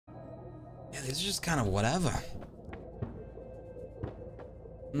Yeah, these are just kind of whatever.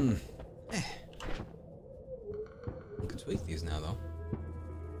 Hmm. Eh. I can tweak these now, though.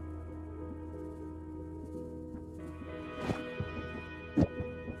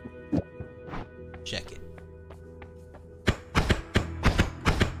 Check it.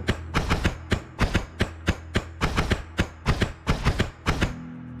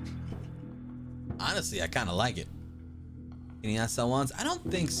 Honestly, I kind of like it. Can you not sell ones? I don't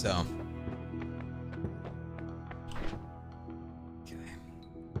think so. Okay.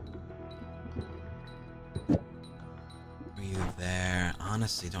 Are you there?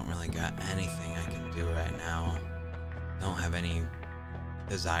 Honestly, don't really got anything I can do right now. Don't have any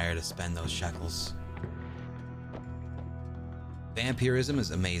desire to spend those shekels. Vampirism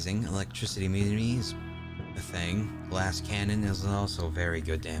is amazing. Electricity immunity is a thing. Glass cannon is also very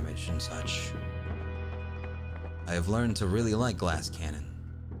good damage and such. I have learned to really like glass cannon.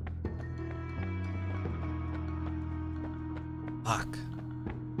 Fuck.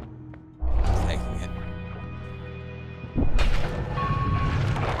 I'm taking it.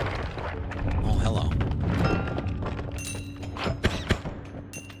 Oh, hello.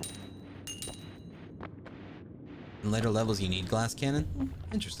 In later levels, you need glass cannon?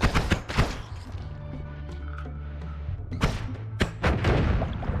 Interesting.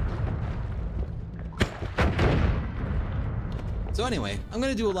 So anyway, I'm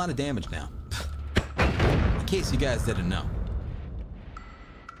gonna do a lot of damage now. In case you guys didn't know.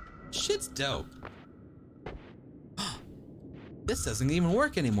 Shit's dope. This doesn't even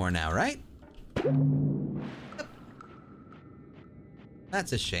work anymore now, right? Yep.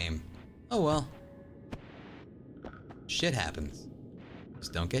 That's a shame. Oh well. Shit happens.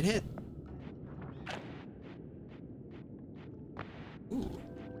 Just don't get hit. Ooh.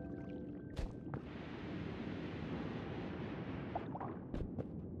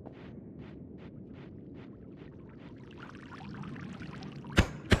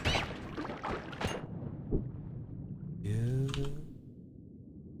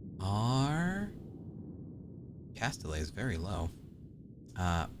 Delay is very low.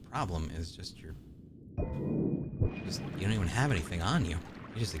 Problem is just you don't even have anything on you.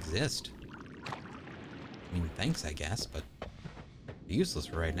 You just exist. I mean, thanks, I guess, but you're useless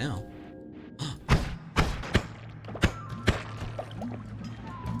for right now.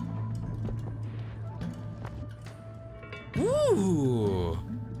 Ooh.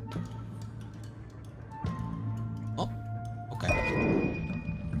 Oh, okay.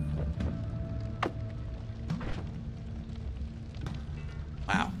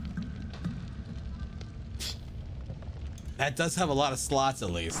 Wow. That does have a lot of slots, at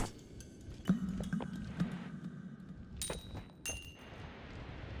least.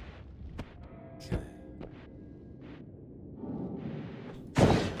 Okay.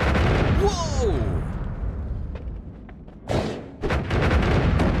 Whoa!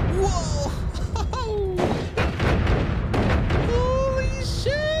 Whoa! Holy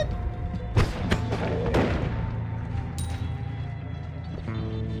shit!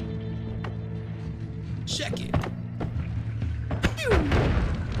 Check it.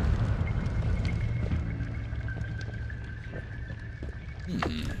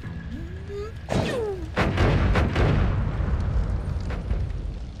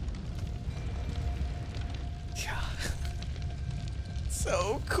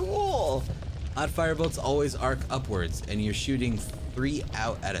 So cool. Odd firebolts always arc upwards, and you're shooting 3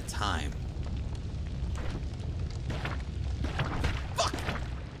 out at a time. Fuck!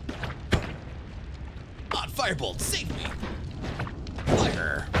 Odd firebolt, save me!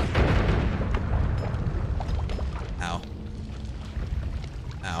 Fire! Ow.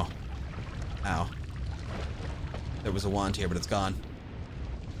 Ow. Ow. There was a wand here, but it's gone.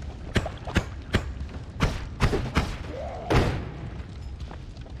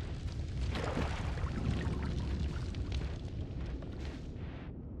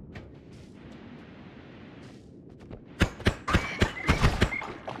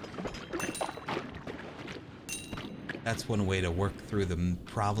 That's one way to work through the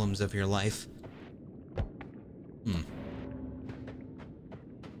problems of your life. Gonna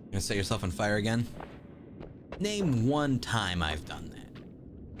set yourself on fire again? Name one time I've done that.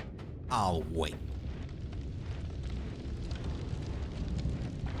 I'll wait.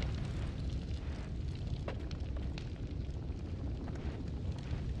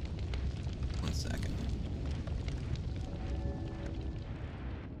 One second.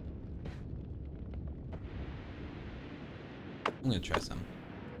 I'm gonna try some.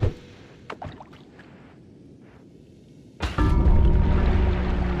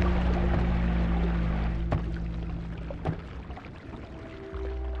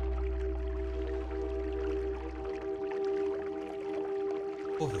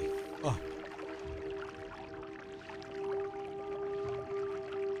 Holy fuck.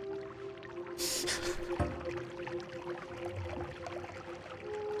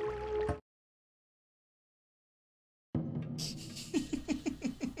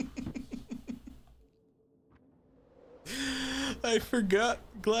 I forgot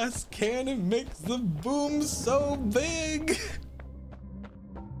glass cannon makes the boom so big.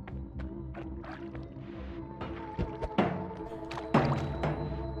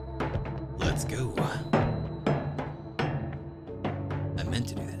 Let's go. I meant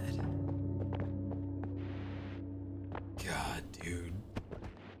to do that. God, dude.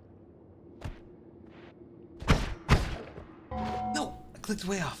 No, I clicked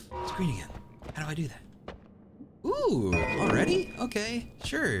way off screen again. How do I do that? Ooh, already? Okay,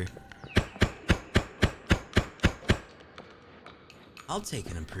 sure. I'll take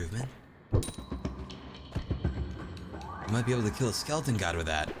an improvement. I might be able to kill a skeleton god with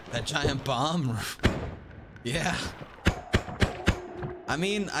that. That giant bomb. Yeah. I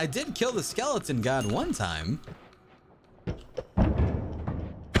mean, I did kill the skeleton god one time.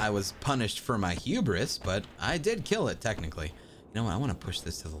 I was punished for my hubris, but I did kill it technically. You know what? I want to push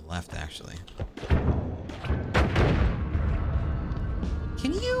this to the left, actually.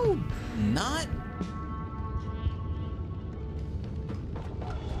 Can you not?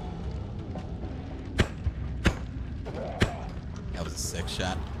 That was a sick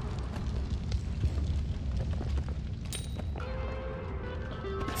shot.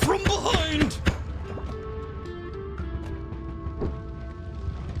 From behind!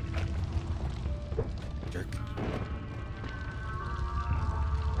 Jerk.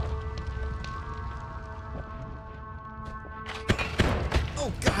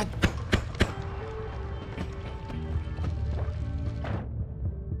 Oh, God.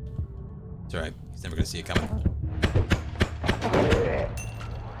 It's alright. He's never gonna see it coming.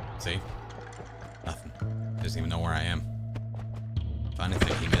 See? Nothing. He doesn't even know where I am. If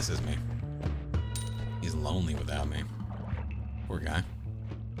anything, he misses me. He's lonely without me. Poor guy.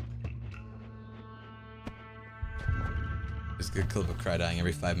 There's a good clip of Cry dying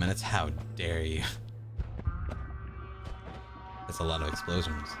every 5 minutes. How dare you? That's a lot of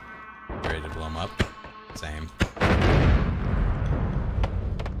explosions. Ready to blow him up? Same.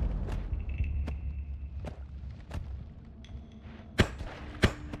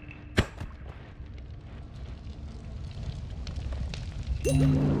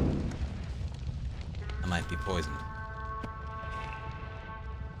 I might be poisoned.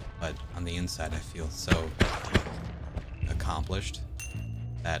 But on the inside I feel so accomplished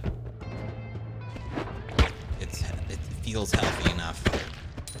that it feels healthy enough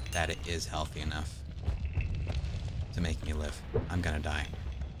that it is healthy enough to make me live. I'm gonna die.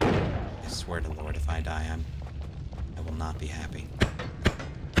 I swear to Lord, if I die, I will not be happy.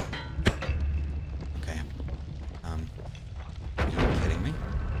 Okay. Are you kidding me?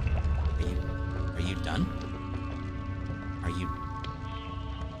 Are you done? Are you?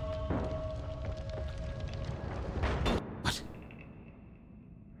 What?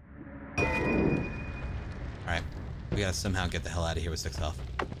 Alright. We gotta somehow get the hell out of here with 6 health.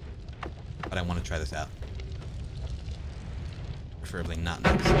 But I want to try this out. Preferably not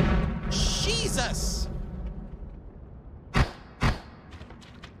next. Jesus! I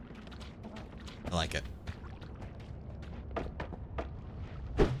like it.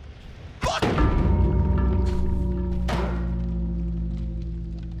 Fuck!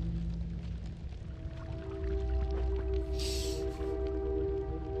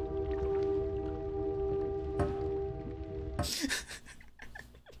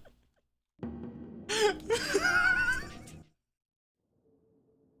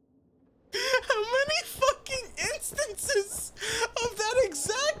 How many fucking instances of that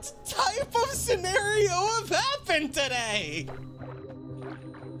exact type of scenario have happened today?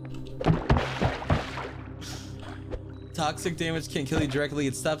 Toxic damage can't kill you directly.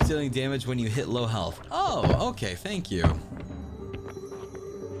 It stops dealing damage when you hit low health. Oh, okay, thank you.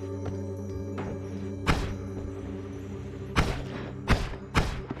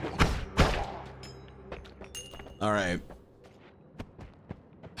 All right.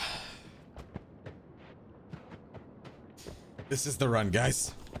 This is the run,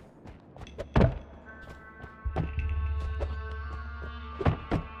 guys.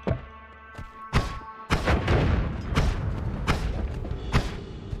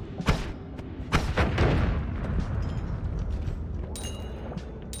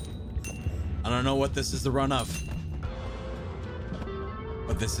 I don't know what this is the run of,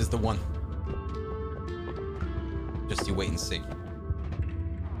 but this is the one. Just you wait and see.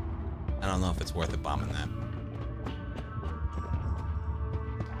 I don't know if it's worth it bombing that.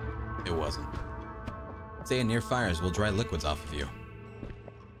 It wasn't. Staying near fires will dry liquids off of you.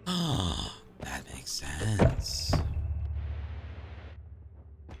 Oh, that makes sense.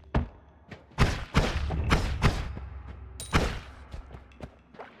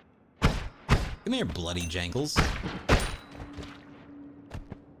 Come here, bloody jangles. I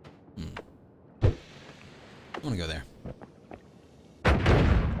want to go there.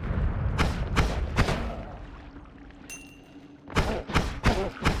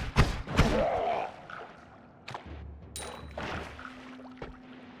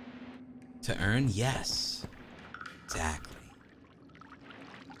 To earn? Yes. Exactly.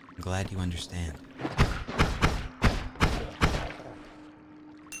 I'm glad you understand.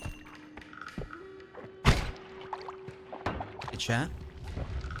 Hey, chat?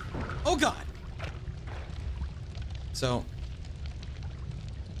 Oh, God! So,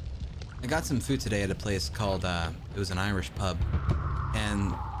 I got some food today at a place called, it was an Irish pub.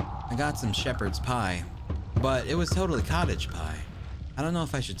 And I got some shepherd's pie, but it was totally cottage pie. I don't know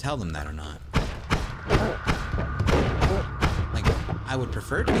if I should tell them that or not. Like, I would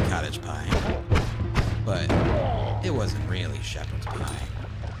prefer to be cottage pie, but it wasn't really shepherd's pie.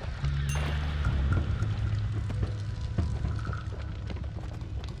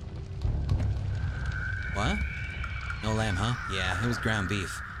 What? No lamb, huh? Yeah, it was ground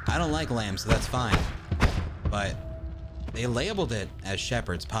beef. I don't like lamb, so that's fine. But they labeled it as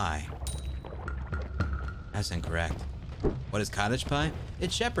shepherd's pie. That's incorrect. What is cottage pie?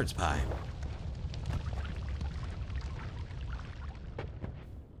 It's shepherd's pie.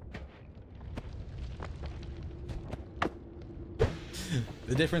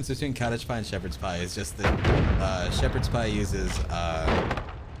 The difference between cottage pie and shepherd's pie is just that shepherd's pie uses,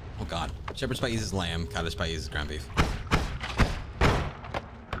 oh god. Shepherd's pie uses lamb, cottage pie uses ground beef.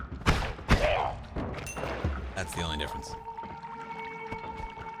 That's the only difference.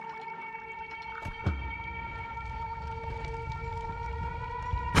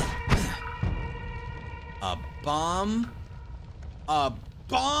 A bomb? A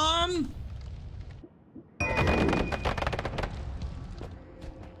bomb?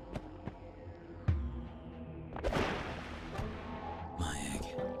 My egg.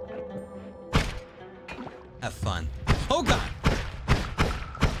 Have fun. Oh god!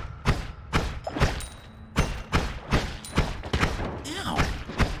 Ow!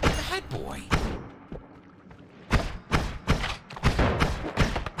 Bad boy.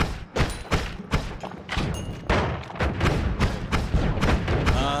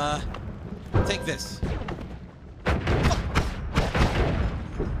 Take this.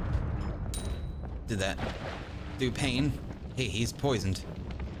 Did that do pain? Hey, he's poisoned.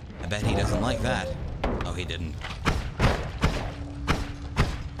 I bet he doesn't like that. Oh, he didn't.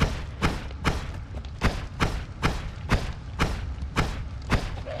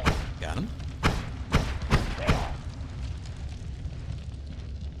 Got him.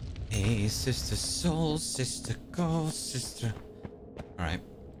 Hey, sister soul, sister go, sister. All right.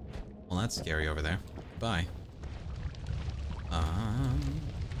 Well, that's scary over there. Bye. All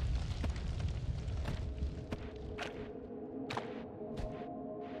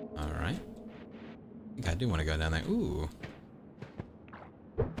right. I think I do want to go down there. Ooh.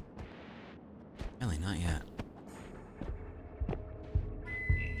 Really, not yet.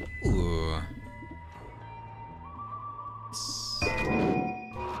 Ooh.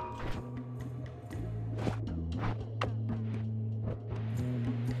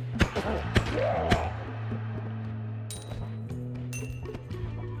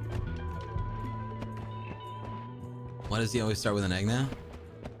 Why does he always start with an egg now?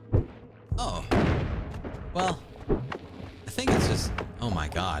 Oh. Well, I think it's just... Oh my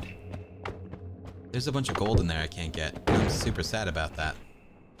god. There's a bunch of gold in there I can't get. I'm super sad about that.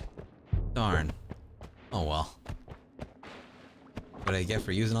 Darn. Oh well. What do I get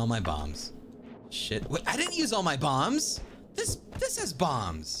for using all my bombs? Shit. Wait, I didn't use all my bombs! This has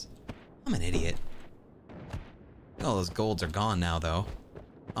bombs! I'm an idiot. All those golds are gone now, though.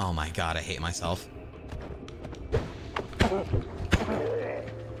 Oh my god, I hate myself.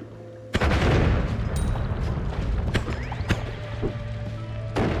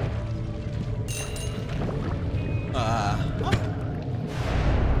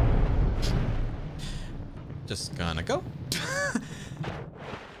 Just gonna go.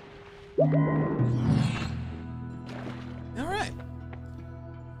 Alright.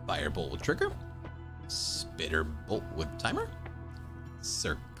 Firebolt with trigger. Spitter bolt with timer.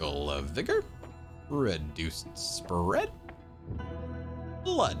 Circle of vigor. Reduced spread.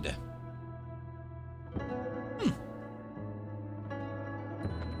 Blood.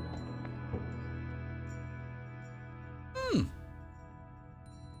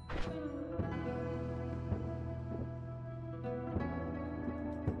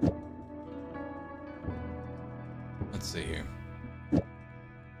 see here.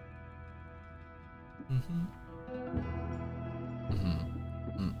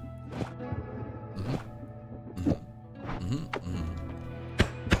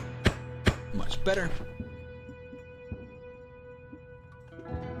 Much better.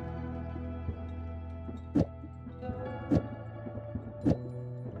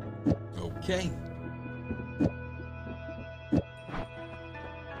 Okay.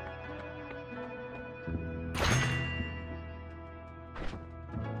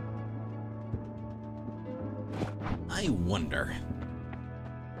 I wonder.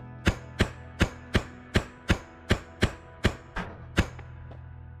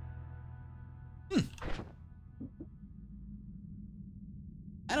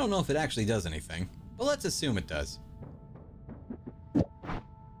 I don't know if it actually does anything, but let's assume it does.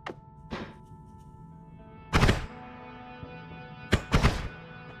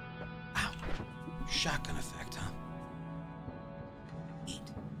 Ow. Shotgun effect, huh? Neat.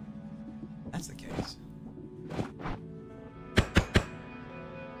 That's the case.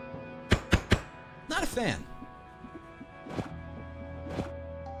 Not a fan.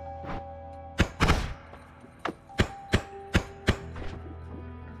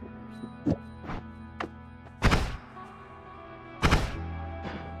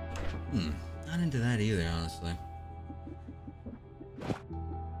 Not into that either, honestly.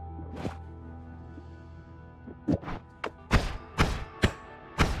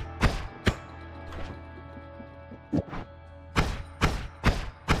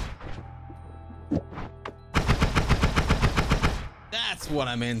 That's what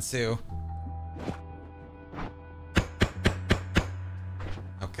I'm into.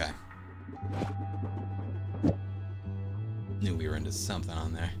 Okay. Knew we were into something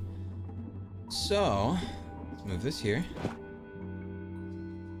on there. So, let's move this here.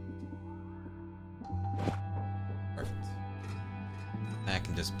 Perfect. That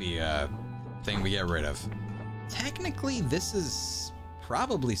can just be a thing we get rid of. Technically, this is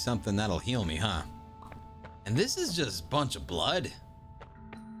probably something that'll heal me, huh? And this is just a bunch of blood.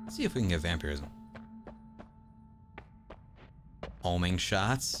 Let's see if we can get vampirism. Homing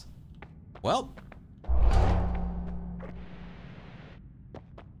shots. Well.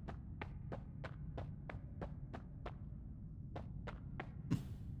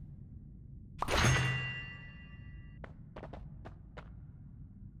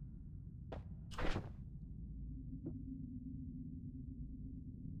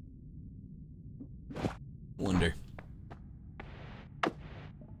 Wonder.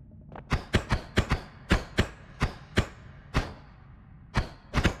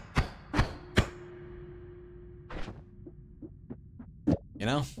 You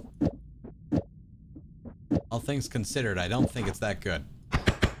know, all things considered, I don't think it's that good.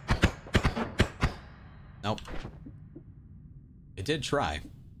 Nope. It did try.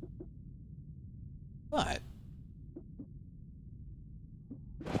 But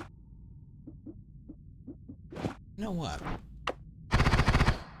you know what?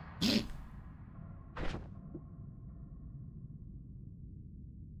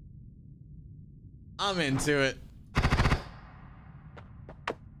 I'm into it.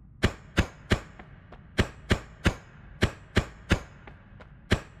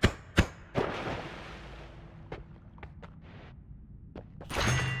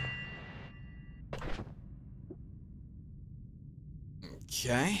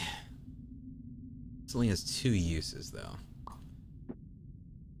 Okay. This only has 2 uses, though.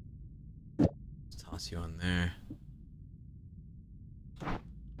 Let's toss you on there.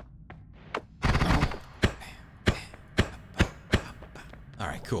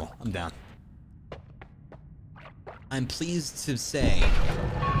 Alright, cool. I'm down. I'm pleased to say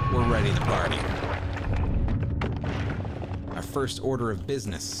we're ready to party. Our first order of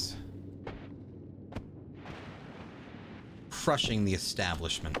business. Crushing the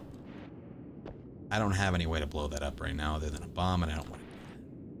establishment. I don't have any way to blow that up right now other than a bomb, and I don't want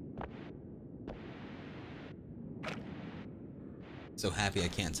to. So happy I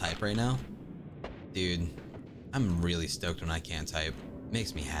can't type right now. Dude, I'm really stoked when I can't type.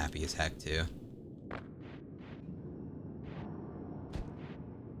 Makes me happy as heck, too.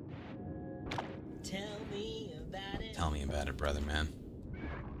 Tell me about it, brother, man.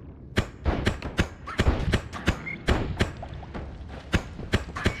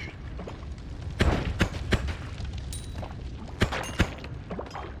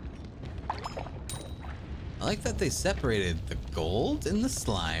 I like that they separated the gold and the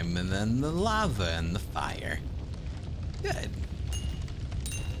slime, and then the lava and the fire. Good.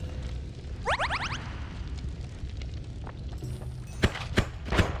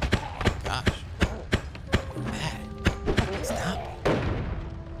 Gosh. Bad.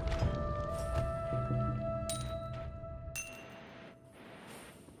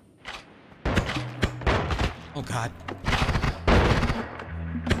 Oh god.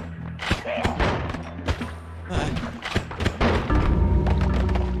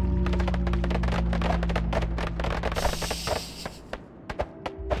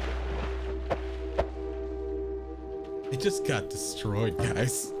 I just got destroyed,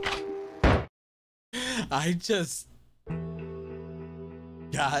 guys. I just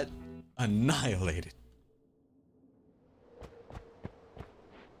got annihilated.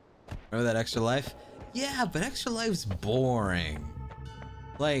 Remember that extra life? Yeah, but extra life's boring.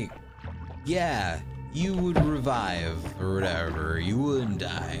 Like, yeah, you would revive or whatever. You wouldn't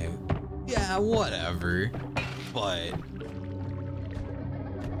die. Yeah, whatever. But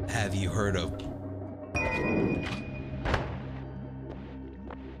have you heard of...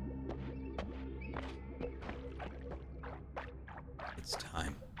 It's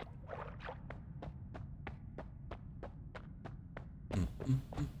time.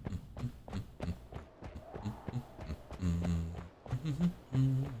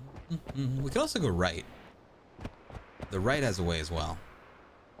 We could also go right. The right has a way as well.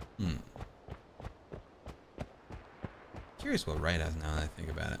 Curious what right has now that I think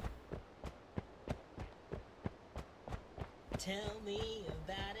about it. Tell me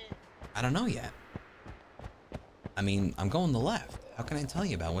about it. I don't know yet. I mean, I'm going to the left. How can I tell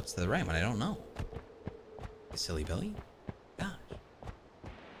you about what's to the right when I don't know? You silly Billy? Gosh.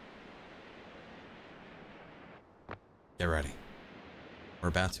 Get ready. We're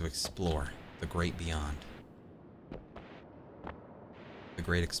about to explore the great beyond. The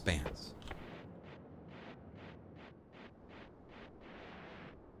great expanse.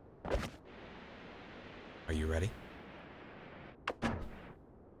 Are you ready?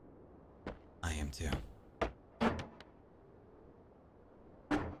 I am too.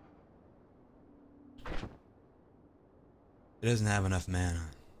 It doesn't have enough mana.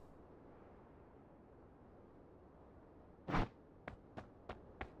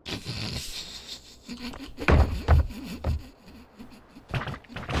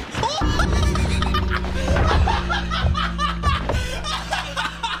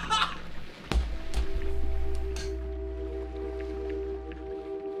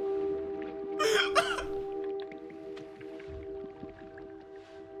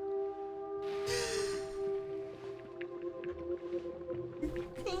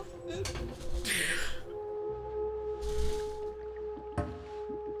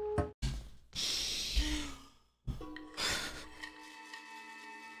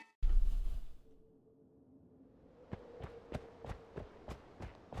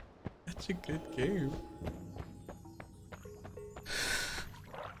 Such a good game.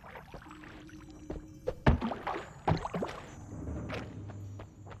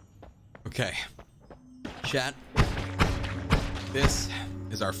 Okay, chat, this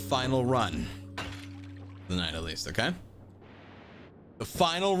is our final run for the night, at least. Okay, the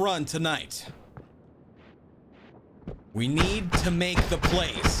final run tonight. We need to make the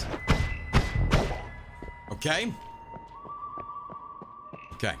plays. Okay.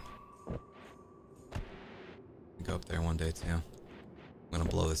 Go up there one day too. I'm gonna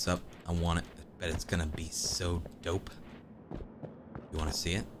blow this up. I want it. I bet it's gonna be so dope. You wanna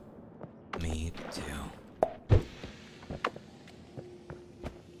see it? Me too.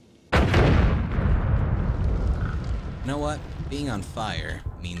 You know what? Being on fire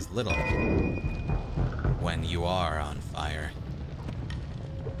means little when you are on fire.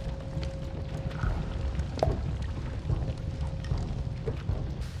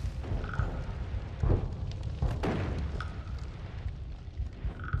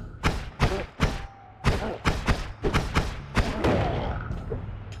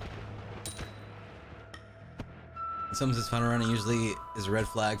 Sometimes this final run usually is a red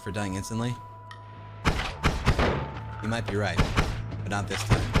flag for dying instantly. You might be right, but not this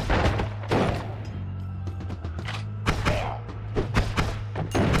time.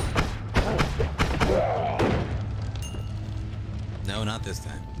 No, not this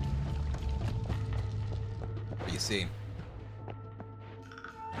time. But you see,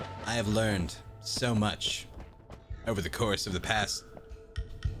 I have learned so much over the course of the past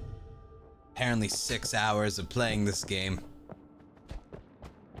apparently 6 hours of playing this game.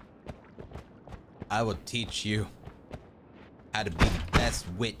 I will teach you how to be the best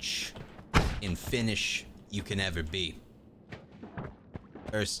witch in Finnish you can ever be.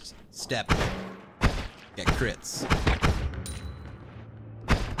 First step, get crits.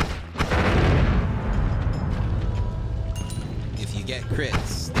 If you get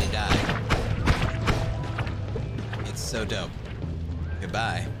crits, they die. It's so dope.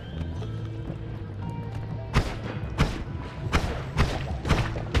 Goodbye.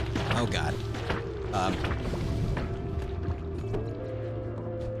 Oh god.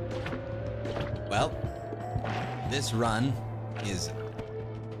 Well, this run is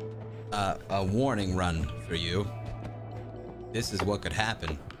a warning run for you. This is what could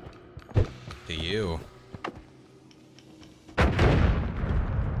happen to you.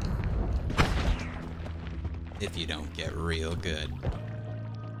 If you don't get real good.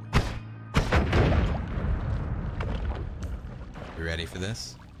 You ready for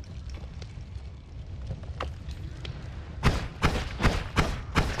this?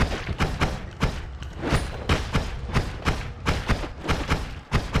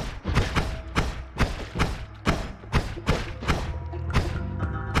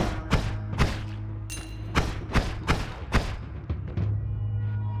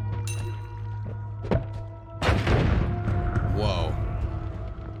 Whoa.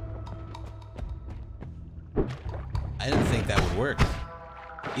 I didn't think that would work.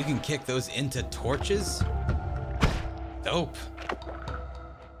 You can kick those into torches? Dope.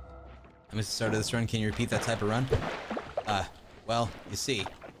 I missed the start of this run. Can you repeat that type of run? Well, you see.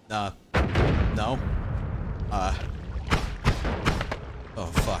 No. Oh,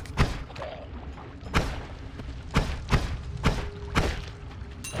 fuck.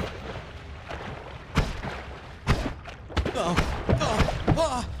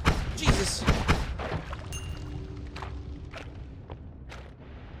 Oh, Jesus.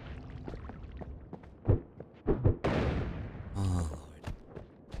 Oh, Lord.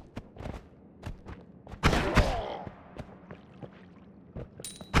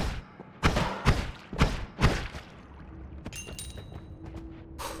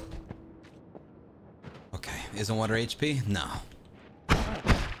 Okay, isn't water HP? No.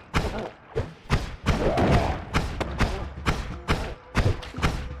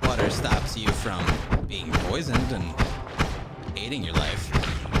 Water stops you from being poisoned and hating your life.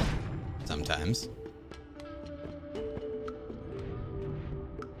 Sometimes.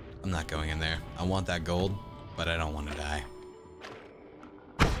 I'm not going in there. I want that gold, but I don't want to die.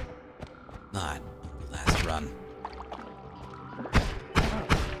 Not last run.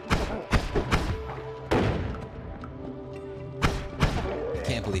 I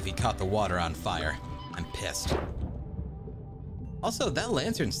can't believe he caught the water on fire. I'm pissed. Also, that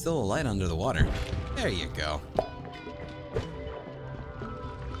lantern's still alight under the water. There you go.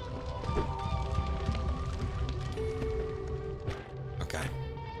 Okay.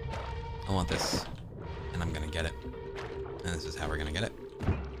 I want this, and I'm gonna get it. And this is how we're gonna get it.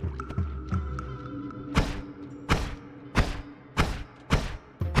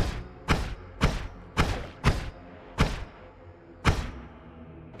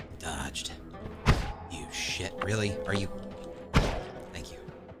 Dodged. You shit, really? Are you... Thank you.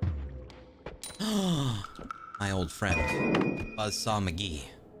 My old friend, Buzzsaw McGee.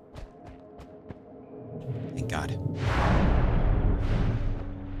 Thank God.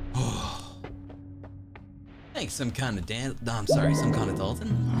 Thanks, some kind of some kind of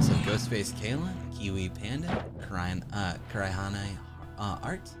Dalton, some Ghostface Kayla, Kiwi Panda, Cryhane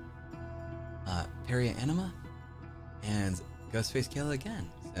Art, Peria Anima, and Ghostface Kayla again.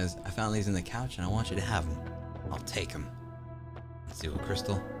 Says, I found these in the couch and I want you to have them. I'll take them. Seal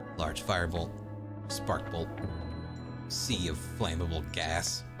crystal, large firebolt, spark bolt, sea of flammable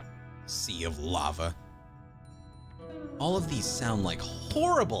gas, sea of lava. All of these sound like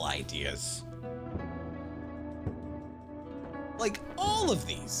horrible ideas. Like all of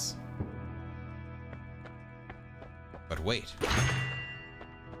these. But wait.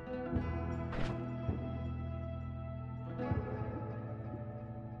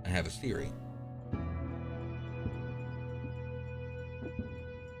 I have a theory.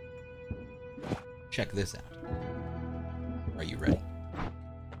 Check this out. Are you ready?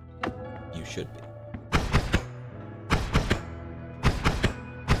 You should be.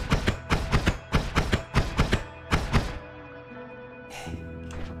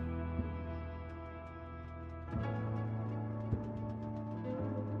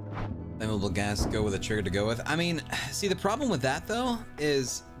 Flammable gas, go with a trigger to go with. I mean, see, the problem with that though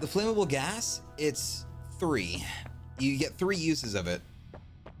is the flammable gas, it's 3. You get 3 uses of it,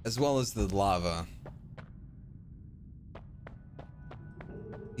 as well as the lava.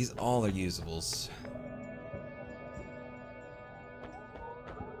 These all are usables.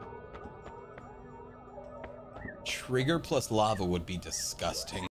 Trigger plus lava would be disgusting.